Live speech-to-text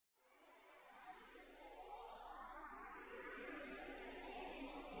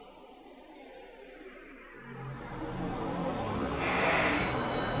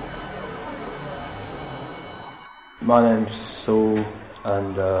My name's Saul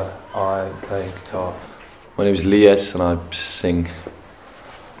and I play guitar. My name's Lies and I sing.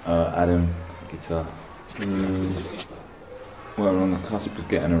 Adam, guitar. Well, we're on the cusp of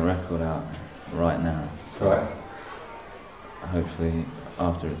getting a record out right now. Right. Hopefully,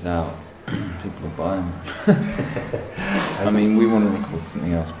 after it's out, people will buy them. I mean, we want to record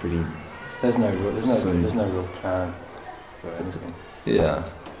something else pretty. There's no real plan for anything. Yeah.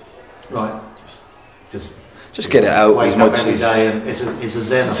 Right. Just get it out wake as up much every as. day and it's a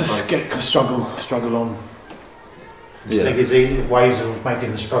zen. It's a struggle on. Do you think it's easy ways of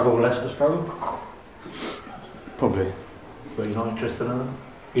making the struggle less of a struggle? Probably. But you're not interested in them?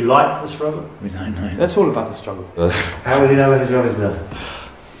 You like the struggle? We don't know. That's all about the struggle. How will you know when the job is done?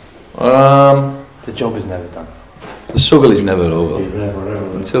 The job is never done. The struggle is never over It's never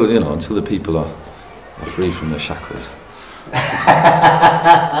ever. until the people are free from their shackles.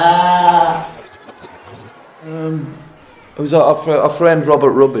 It was our friend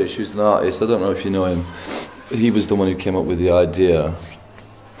Robert Rubbish, who's an artist. I don't know if you know him. He was the one who came up with the idea.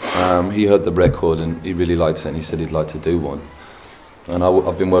 He heard the record and he really liked it, and he said he'd like to do one. And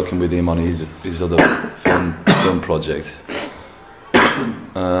I've been working with him on his other film project.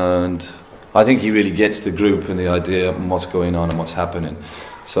 And I think he really gets the group and the idea and what's going on and what's happening.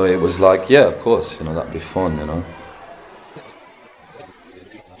 So it was like, yeah, of course, that'd be fun,